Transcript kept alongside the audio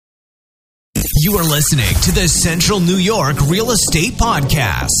You are listening to the Central New York Real Estate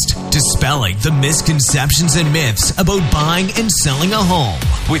Podcast, dispelling the misconceptions and myths about buying and selling a home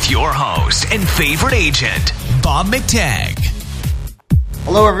with your host and favorite agent, Bob McTagg.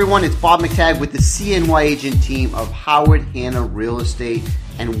 Hello everyone, it's Bob McTagg with the CNY agent team of Howard Hanna Real Estate,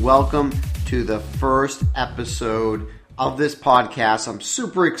 and welcome to the first episode of this podcast. I'm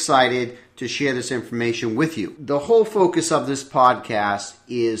super excited to share this information with you. The whole focus of this podcast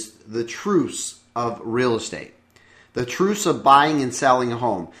is the truths of real estate, the truths of buying and selling a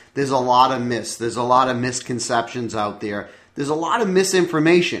home. There's a lot of myths, there's a lot of misconceptions out there, there's a lot of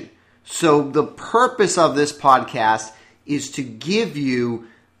misinformation. So the purpose of this podcast is to give you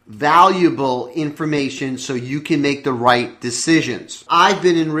valuable information so you can make the right decisions. I've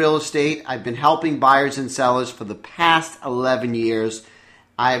been in real estate. I've been helping buyers and sellers for the past 11 years.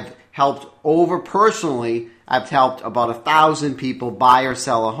 I've helped I've helped about 1,000 people buy or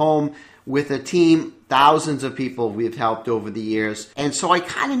sell a home. With a team, thousands of people we've helped over the years. And so I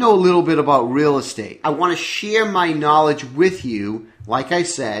kind of know a little bit about real estate. I want to share my knowledge with you, like I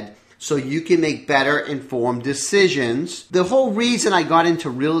said, so you can make better informed decisions. The whole reason I got into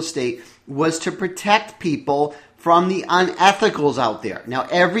real estate was to protect people from the unethicals out there. Now,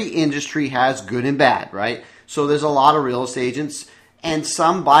 every industry has good and bad, right? So there's a lot of real estate agents, and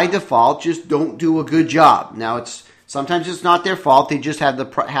some by default just don't do a good job. Now, sometimes it's not their fault. They just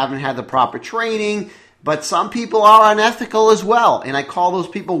haven't had the proper training. But some people are unethical as well, and I call those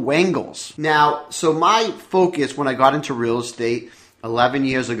people wangles. Now, so my focus when I got into real estate 11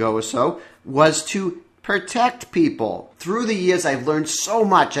 years ago or so was to protect people. Through the years, I've learned so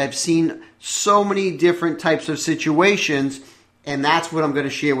much. I've seen so many different types of situations, and that's what I'm going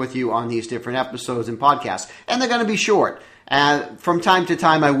to share with you on these different episodes and podcasts. And they're going to be short. From time to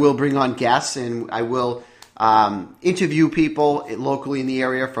time, I will bring on guests, and I will interview people locally in the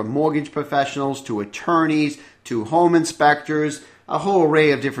area, from mortgage professionals to attorneys to home inspectors, a whole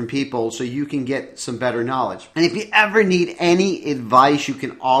array of different people, so you can get some better knowledge. And if you ever need any advice, you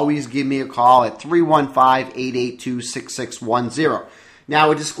can always give me a call at 315-882-6610.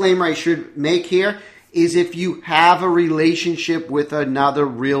 Now, a disclaimer I should make here is if you have a relationship with another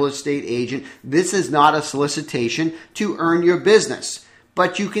real estate agent, this is not a solicitation to earn your business,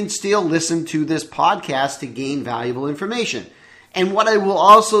 but you can still listen to this podcast to gain valuable information. And what I will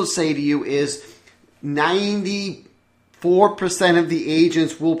also say to you is 94% of the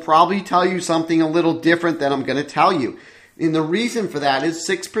agents will probably tell you something a little different than I'm going to tell you. And the reason for that is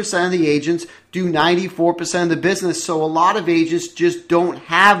 6% of the agents do 94% of the business. So a lot of agents just don't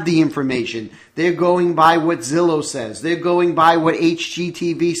have the information. They're going by what Zillow says. They're going by what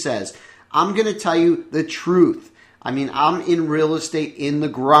HGTV says. I'm going to tell you the truth. I mean, I'm in real estate in the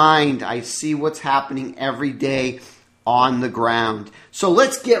grind. I see what's happening every day on the ground. So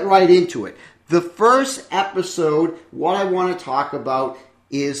let's get right into it. The first episode, what I want to talk about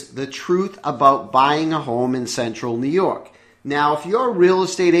is the truth about buying a home in Central New York. Now, if you're a real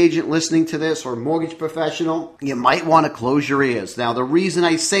estate agent listening to this or a mortgage professional, you might want to close your ears. Now, the reason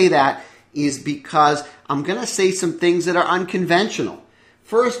I say that is because I'm going to say some things that are unconventional.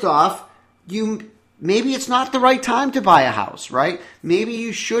 First off, maybe it's not the right time to buy a house, right? Maybe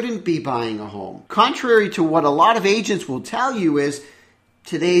you shouldn't be buying a home. Contrary to what a lot of agents will tell you is,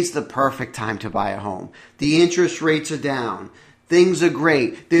 today's the perfect time to buy a home. The interest rates are down. Things are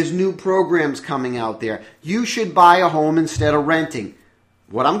great. There's new programs coming out there. You should buy a home instead of renting.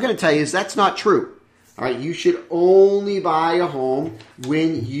 What I'm going to tell you is that's not true. All right, you should only buy a home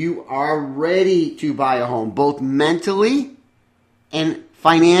when you are ready to buy a home, both mentally and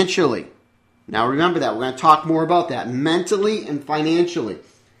financially. Now remember that. We're going to talk more about that, mentally and financially.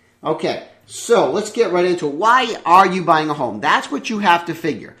 Okay, so let's get right into it. Why are you buying a home? That's what you have to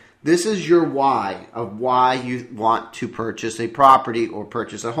figure. This is your why of why you want to purchase a property or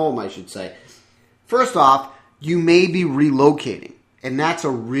purchase a home, I should say. First off, you may be relocating, and that's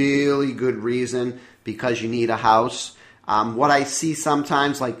a really good reason because you need a house. What I see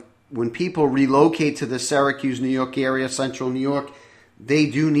sometimes, like when people relocate to the Syracuse, New York area, Central New York,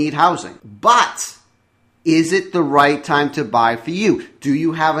 they do need housing. But is it the right time to buy for you? Do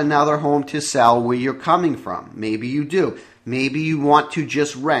you have another home to sell where you're coming from? Maybe you do. Maybe you want to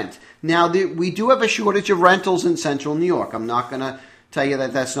just rent. Now, we do have a shortage of rentals in Central New York. I'm not going to tell you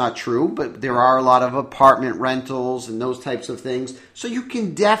that that's not true, but there are a lot of apartment rentals and those types of things. So you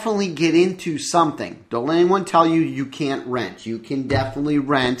can definitely get into something. Don't let anyone tell you you can't rent. You can definitely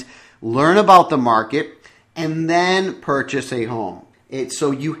rent, learn about the market, and then purchase a home. So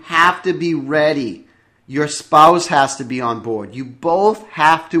you have to be ready. Your spouse has to be on board. You both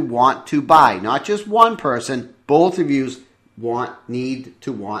have to want to buy. Not just one person. Both of you need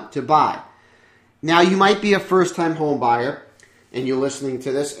to want to buy. Now, you might be a first-time home buyer, and you're listening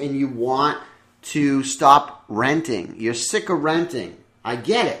to this, and you want to stop renting. You're sick of renting. I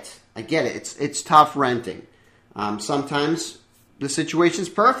get it. It's tough renting. Sometimes the situation's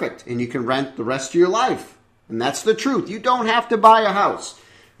perfect, and you can rent the rest of your life. And that's the truth. You don't have to buy a house,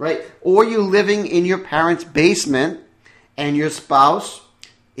 right? Or you're living in your parents' basement, and your spouse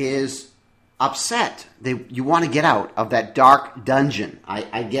is upset. You want to get out of that dark dungeon.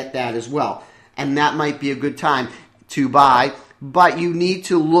 I get that as well. And that might be a good time to buy. But you need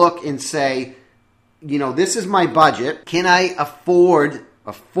to look and say, this is my budget. Can I afford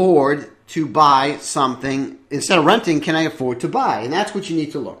to buy something? Instead of renting, can I afford to buy? And that's what you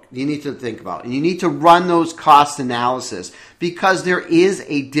need to look. You need to think about. And you need to run those cost analysis, because there is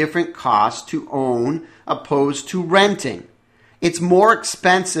a different cost to own opposed to renting. It's more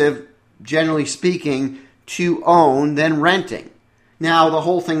expensive, generally speaking, to own than renting. Now, the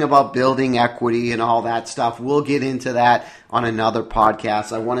whole thing about building equity and all that stuff, we'll get into that on another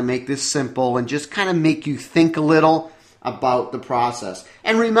podcast. I want to make this simple and just kind of make you think a little about the process.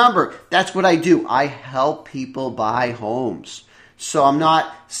 And remember, that's what I do. I help people buy homes. So I'm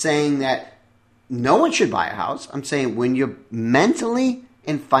not saying that no one should buy a house. I'm saying when you're mentally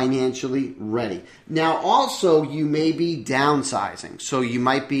and financially ready. Now, also, you may be downsizing. So you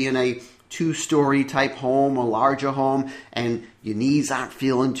might be in a 2-story type home, a larger home, and your knees aren't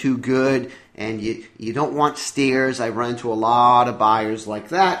feeling too good, and you don't want stairs. I run into a lot of buyers like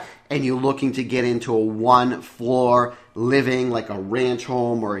that, and you're looking to get into a 1-floor living, like a ranch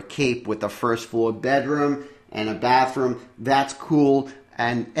home or a cape with a first-floor bedroom and a bathroom. That's cool.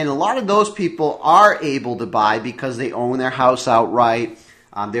 And a lot of those people are able to buy because they own their house outright.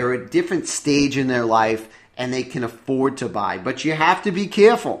 They're at a different stage in their life, and they can afford to buy. But you have to be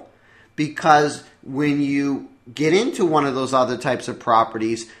careful, because when you get into one of those other types of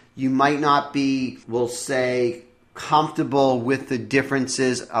properties, you might not be, we'll say, comfortable with the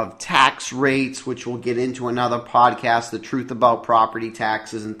differences of tax rates, which we'll get into another podcast, the truth about property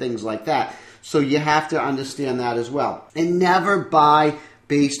taxes and things like that. So you have to understand that as well. And never buy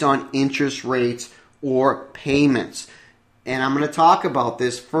based on interest rates or payments. And I'm going to talk about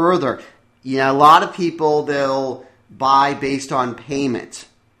this further. A lot of people, they'll buy based on payments.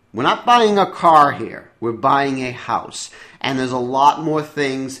 We're not buying a car here. We're buying a house. And there's a lot more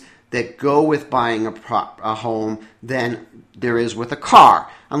things that go with buying a home than there is with a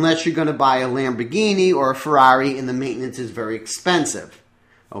car. Unless you're going to buy a Lamborghini or a Ferrari, and the maintenance is very expensive.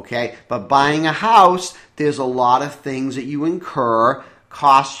 Okay? But buying a house, there's a lot of things that you incur,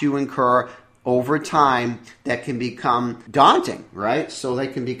 costs you incur over time that can become daunting, right? So they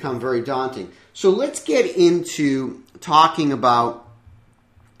can become very daunting. So let's get into talking about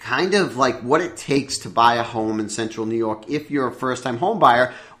kind of like what it takes to buy a home in Central New York if you're a first-time home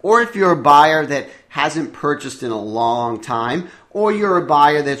buyer, or if you're a buyer that hasn't purchased in a long time, or you're a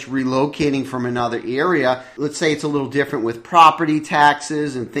buyer that's relocating from another area. Let's say it's a little different with property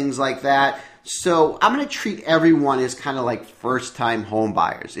taxes and things like that. So I'm going to treat everyone as kind of like first-time home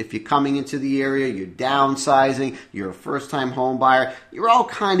buyers. If you're coming into the area, you're downsizing, you're a first-time home buyer, you're all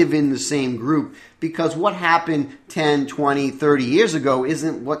kind of in the same group, because what happened 10, 20, 30 years ago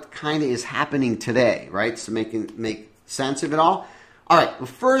isn't what kind of is happening today, right? So make sense of it all? All right, the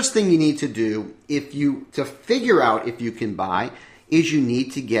first thing you need to do to figure out if you can buy is you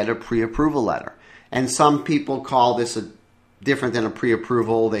need to get a pre-approval letter. And some people call this different than a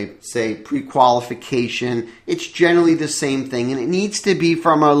pre-approval. They say pre-qualification. It's generally the same thing, and it needs to be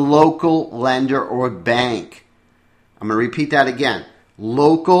from a local lender or bank. I'm going to repeat that again.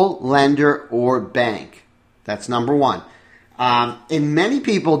 Local lender or bank. That's number one. And many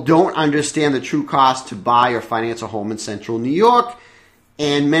people don't understand the true cost to buy or finance a home in Central New York,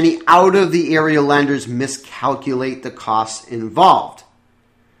 and many out-of-the-area lenders miscalculate the costs involved.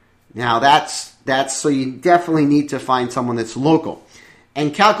 Now, that's so you definitely need to find someone that's local.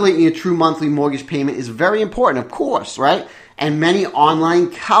 And calculating your true monthly mortgage payment is very important, of course, right? And many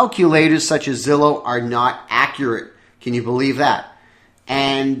online calculators such as Zillow are not accurate. Can you believe that?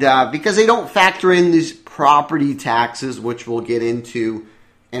 And because they don't factor in these property taxes, which we'll get into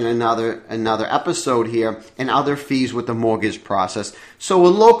in another episode here, and other fees with the mortgage process. So a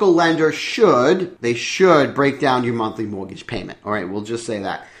local lender should break down your monthly mortgage payment. All right, we'll just say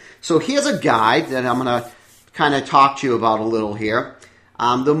that. So here's a guide that I'm going to kind of talk to you about a little here.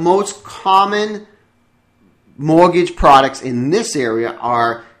 The most common mortgage products in this area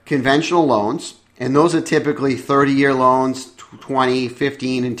are conventional loans, and those are typically 30-year loans, 20,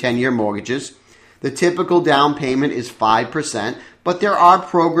 15, and 10-year mortgages. The typical down payment is 5%, but there are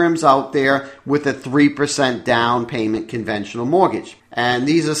programs out there with a 3% down payment conventional mortgage. And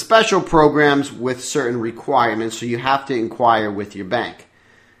these are special programs with certain requirements, so you have to inquire with your bank.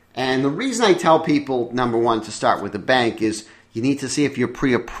 And the reason I tell people, number one, to start with the bank is you need to see if you're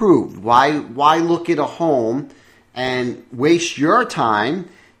pre-approved. Why look at a home and waste your time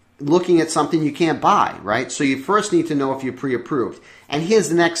looking at something you can't buy, right? So you first need to know if you're pre-approved. And here's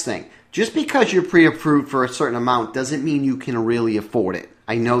the next thing. Just because you're pre-approved for a certain amount doesn't mean you can really afford it.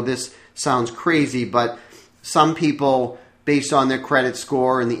 I know this sounds crazy, but some people, based on their credit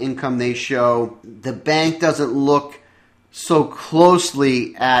score and the income they show, the bank doesn't look so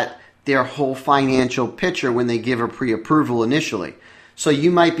closely at their whole financial picture when they give a pre-approval initially. So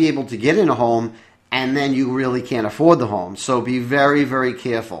you might be able to get in a home and then you really can't afford the home. So be very, very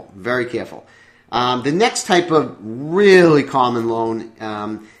careful, very careful. The next type of really common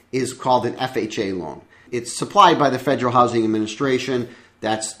loan is called an FHA loan. It's supplied by the Federal Housing Administration.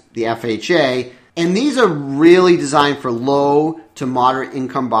 That's the FHA. And these are really designed for low to moderate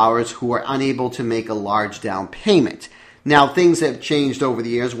income borrowers who are unable to make a large down payment. Now, things have changed over the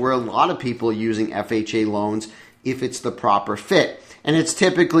years where a lot of people are using FHA loans if it's the proper fit. And it's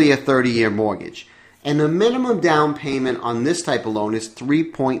typically a 30-year mortgage. And the minimum down payment on this type of loan is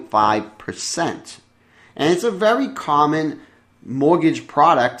 3.5%. And it's a very common mortgage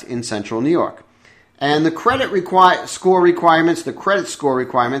product in Central New York. And the credit score requirements,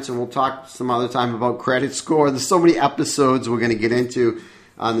 and we'll talk some other time about credit score. There's so many episodes we're going to get into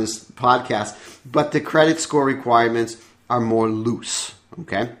on this podcast. But the credit score requirements are more loose,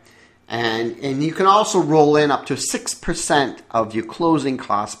 okay? And you can also roll in up to 6% of your closing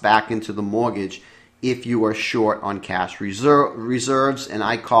costs back into the mortgage if you are short on cash reserves. And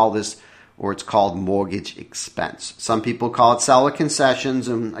I call this, or it's called mortgage expense. Some people call it seller concessions.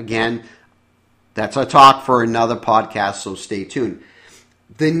 And again, that's a talk for another podcast, so stay tuned.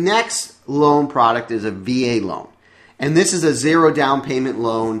 The next loan product is a VA loan. And this is a zero down payment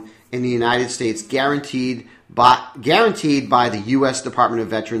loan in the United States guaranteed by the U.S. Department of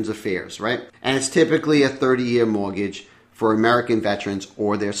Veterans Affairs, right? And it's typically a 30-year mortgage for American veterans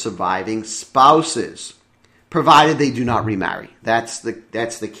or their surviving spouses, provided they do not remarry. That's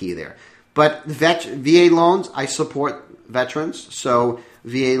the key there. But VA loans, I support veterans, so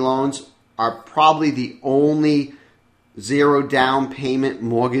VA loans are probably the only zero down payment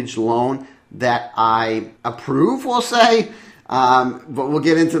mortgage loan that I approve, we'll say. But we'll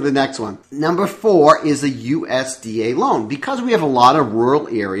get into the next one. Number 4 is a USDA loan. Because we have a lot of rural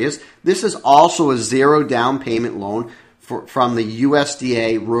areas, this is also a zero down payment loan from the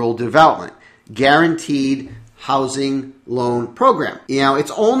USDA Rural Development Guaranteed Housing Loan Program. You know,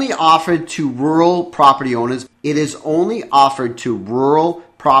 it's only offered to rural property owners. It is only offered to rural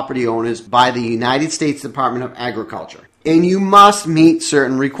property owners by the United States Department of Agriculture. And you must meet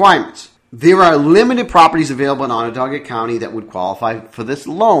certain requirements. There are limited properties available in Onondaga County that would qualify for this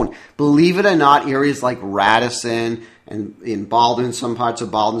loan. Believe it or not, areas like Radisson and in Baldwin, some parts of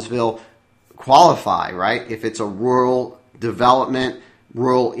Baldwinsville qualify, right? If it's a rural development,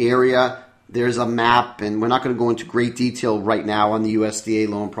 rural area, there's a map, and we're not going to go into great detail right now on the USDA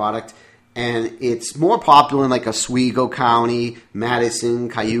loan product. And it's more popular in like Oswego County, Madison,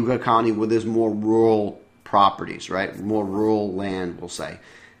 Cayuga County, where there's more rural properties, right? More rural land, we'll say.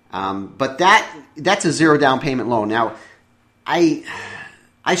 But that's a zero down payment loan. Now, I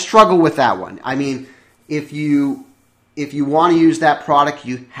struggle with that one. I mean, if you want to use that product,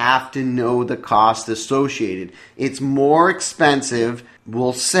 you have to know the cost associated. It's more expensive,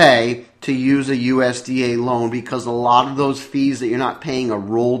 we'll say, to use a USDA loan because a lot of those fees that you're not paying are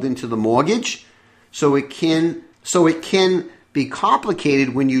rolled into the mortgage. So it can be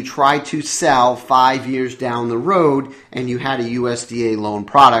complicated when you try to sell 5 years down the road and you had a USDA loan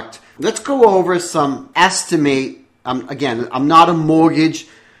product. Let's go over some estimate. Again, I'm not a mortgage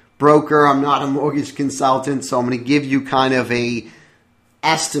broker. I'm not a mortgage consultant. So I'm going to give you kind of a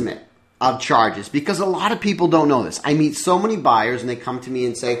estimate of charges because a lot of people don't know this. I meet so many buyers and they come to me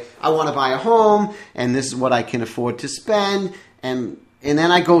and say, I want to buy a home and this is what I can afford to spend. And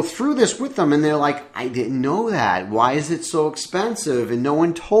then I go through this with them and they're like, I didn't know that. Why is it so expensive? And no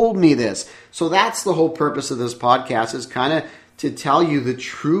one told me this. So that's the whole purpose of this podcast, is kind of to tell you the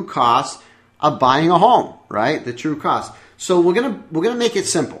true cost of buying a home, right? The true cost. So we're gonna make it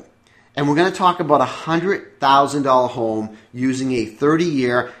simple. And we're going to talk about a $100,000 home using a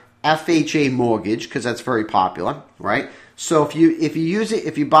 30-year FHA mortgage, because that's very popular, right? So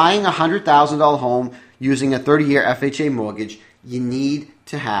if you're buying a $100,000 home using a 30-year FHA mortgage, you need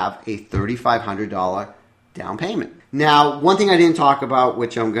to have a $3,500 down payment. Now, one thing I didn't talk about,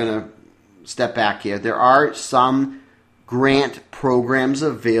 which I'm going to step back here. There are some grant programs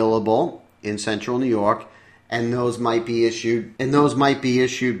available in Central New York, and those might be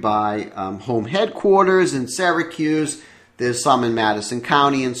issued by home headquarters in Syracuse. There's some in Madison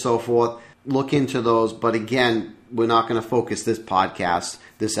County and so forth. Look into those, but again, we're not going to focus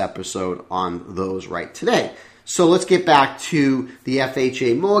this episode on those right today. So let's get back to the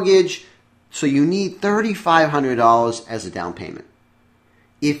FHA mortgage. So you need $3,500 as a down payment.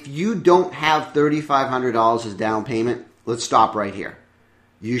 If you don't have $3,500 as down payment, let's stop right here.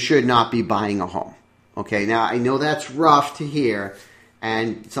 You should not be buying a home. Okay, now I know that's rough to hear,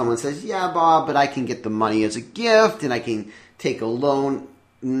 and someone says, yeah, Bob, but I can get the money as a gift and I can take a loan.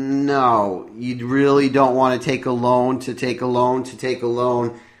 No, you really don't want to take a loan to take a loan to take a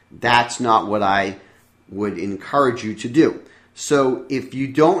loan. That's not what I would encourage you to do. So if you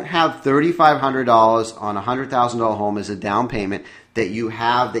don't have $3,500 on a $100,000 home as a down payment that you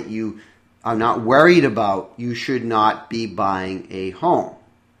are not worried about, you should not be buying a home.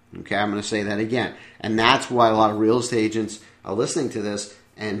 Okay, I'm going to say that again. And that's why a lot of real estate agents are listening to this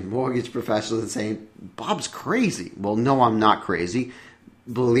and mortgage professionals are saying, Bob's crazy. Well, no, I'm not crazy.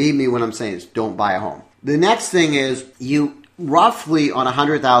 Believe me when I'm saying this, don't buy a home. The next thing is you roughly on a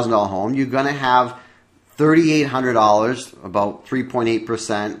 $100,000 home, you're going to have $3,800, about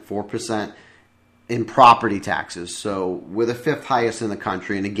 3.8%, 4% in property taxes. So we're the fifth highest in the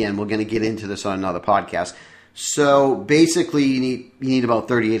country. And again, we're going to get into this on another podcast. So basically you need about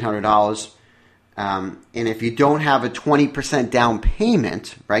 $3,800. And if you don't have a 20% down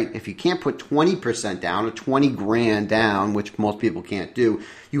payment, right? If you can't put 20% down or 20 grand down, which most people can't do,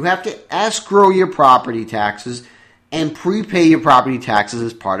 you have to escrow your property taxes and prepay your property taxes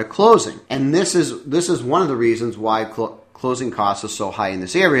as part of closing. And this is one of the reasons why closing costs are so high in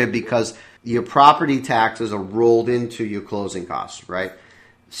this area, because your property taxes are rolled into your closing costs, right?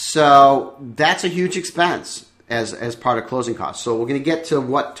 So that's a huge expense as part of closing costs. So we're going to get to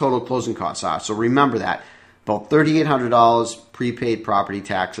what total closing costs are. So remember that. About $3,800 prepaid property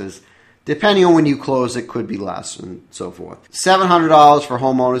taxes. Depending on when you close, it could be less and so forth. $700 for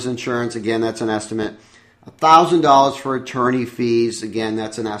homeowners insurance. Again, that's an estimate. $1,000 for attorney fees. Again,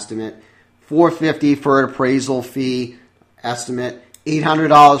 that's an estimate. $450 for an appraisal fee. Estimate.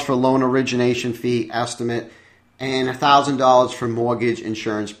 $800 for loan origination fee. Estimate. And $1,000 for mortgage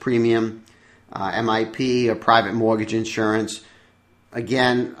insurance premium. MIP, or private mortgage insurance.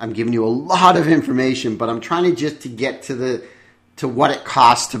 Again, I'm giving you a lot of information, but I'm trying to get to what it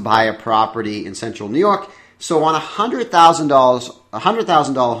costs to buy a property in Central New York. So on a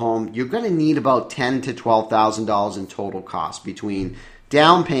 $100,000 home, you're going to need about $10,000 to $12,000 in total cost between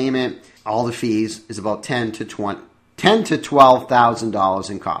down payment, all the fees is about $10,000 to $12,000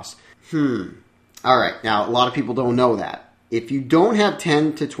 in cost. All right. Now, a lot of people don't know that. If you don't have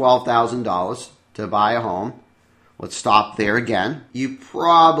 $10,000 to $12,000 to buy a home, let's stop there again. You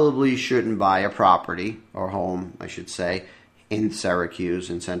probably shouldn't buy a property or home, I should say, in Syracuse,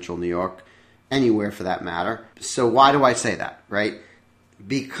 in Central New York, anywhere for that matter. So why do I say that, right?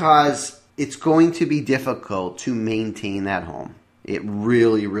 Because it's going to be difficult to maintain that home. It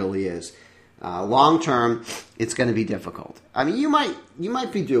really, really is. Long term, it's going to be difficult. I mean, you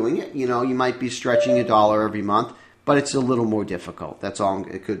might be doing it. You know, you might be stretching $1 every month, but it's a little more difficult. That's all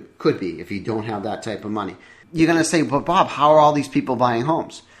it could be if you don't have that type of money. You're going to say, but Bob, how are all these people buying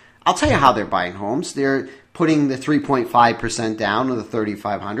homes? I'll tell you how they're buying homes. They're putting the 3.5% down of the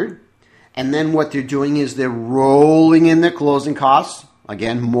 $3,500. And then what they're doing is they're rolling in their closing costs,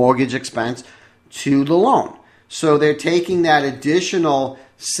 again, mortgage expense, to the loan. So they're taking that additional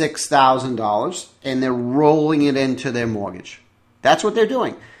 $6,000 and they're rolling it into their mortgage. That's what they're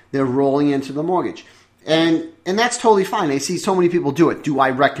doing. They're rolling into the mortgage. And that's totally fine. I see so many people do it. Do I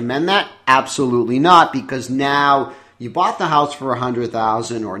recommend that? Absolutely not, because now you bought the house for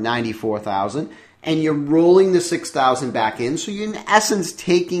 $100,000 or $94,000 and you're rolling the $6,000 back in. So you're in essence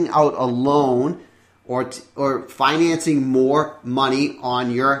taking out a loan or financing more money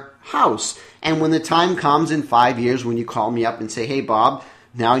on your house. And when the time comes in 5 years when you call me up and say, hey, Bob,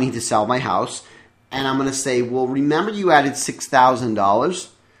 now I need to sell my house. And I'm going to say, well, remember you added $6,000?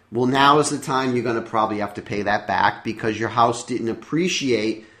 Well, now is the time you're going to probably have to pay that back because your house didn't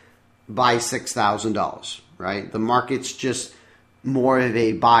appreciate by $6,000, right? The market's just more of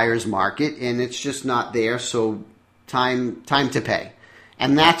a buyer's market and it's just not there, so time to pay.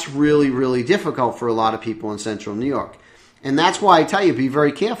 And that's really, really difficult for a lot of people in Central New York. And that's why I tell you, be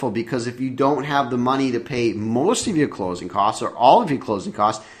very careful, because if you don't have the money to pay most of your closing costs or all of your closing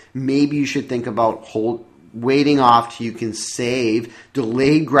costs, maybe you should think about waiting off till you can save,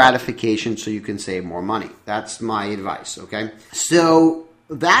 delayed gratification so you can save more money. That's my advice, okay? So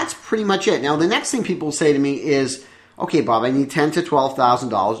that's pretty much it. Now, the next thing people say to me is, okay, Bob, I need $10,000 to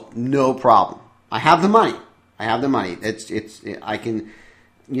 $12,000. No problem. I have the money. I can,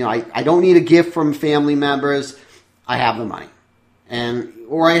 I don't need a gift from family members. I have the money.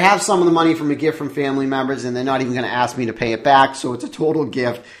 Or I have some of the money from a gift from family members, and they're not even going to ask me to pay it back, so it's a total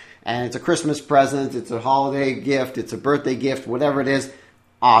gift, and it's a Christmas present, it's a holiday gift, it's a birthday gift, whatever it is.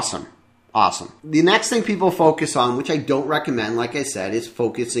 Awesome. The next thing people focus on, which I don't recommend, like I said, is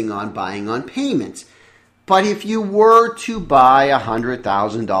focusing on buying on payments. But if you were to buy a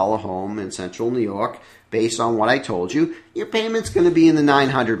 $100,000 home in central New York, based on what I told you, your payment's going to be in the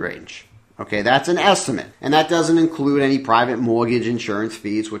 $900 range. Okay, that's an estimate. And that doesn't include any private mortgage insurance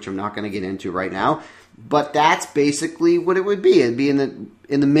fees, which I'm not going to get into right now. But that's basically what it would be. It'd be in the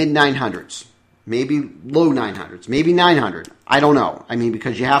mid 900s, maybe low 900s, maybe 900. I don't know. I mean,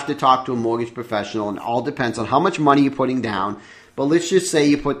 because you have to talk to a mortgage professional, and it all depends on how much money you're putting down. But let's just say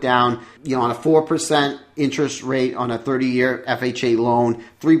you put down, on a 4% interest rate on a 30-year FHA loan,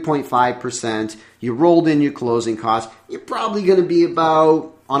 3.5%. You rolled in your closing costs. You're probably going to be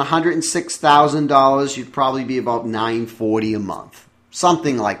about, on $106,000, you'd probably be about $940 a month.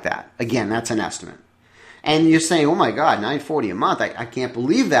 Something like that. Again, that's an estimate. And you're saying, oh my God, $940 a month. I can't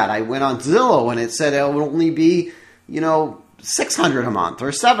believe that. I went on Zillow and it said it would only be, $600 a month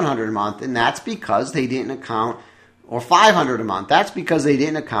or $700 a month. And that's because they didn't account, or $500 a month. That's because they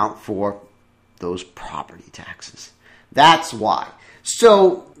didn't account for those property taxes. That's why.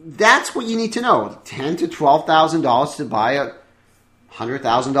 So that's what you need to know. $10,000 to $12,000 to buy a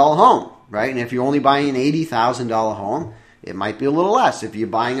 $100,000 home, right? And if you're only buying an $80,000 home, it might be a little less. If you're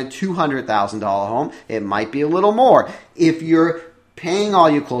buying a $200,000 home, it might be a little more. If you're paying all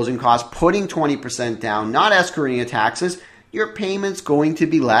your closing costs, putting 20% down, not escrowing your taxes, your payment's going to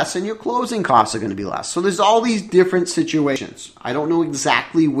be less and your closing costs are going to be less. So there's all these different situations. I don't know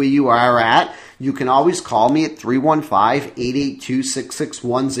exactly where you are at. You can always call me at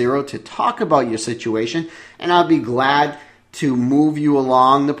 315-882-6610 to talk about your situation, and I'll be glad to move you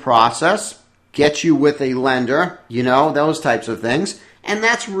along the process, get you with a lender, those types of things. And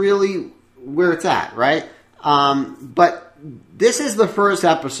that's really where it's at, right? But this is the first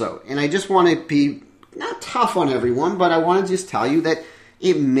episode, and I just want to be not tough on everyone, but I want to just tell you that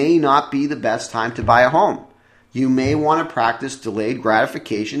it may not be the best time to buy a home. You may want to practice delayed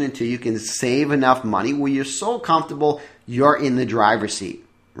gratification until you can save enough money where you're so comfortable you're in the driver's seat,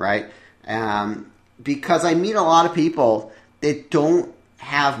 right? Because I meet a lot of people that don't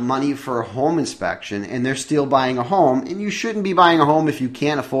have money for a home inspection and they're still buying a home, and you shouldn't be buying a home if you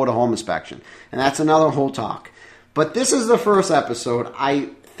can't afford a home inspection. And that's another whole talk. But this is the first episode. I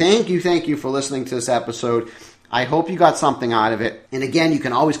thank you for listening to this episode. I hope you got something out of it. And again, you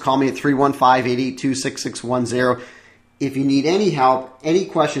can always call me at 315-882-6610. If you need any help, any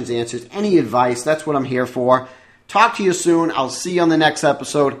questions answered, any advice, that's what I'm here for. Talk to you soon. I'll see you on the next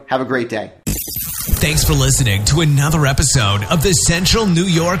episode. Have a great day. Thanks for listening to another episode of the Central New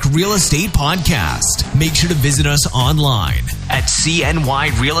York Real Estate Podcast. Make sure to visit us online at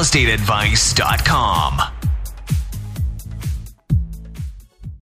cnyrealestateadvice.com.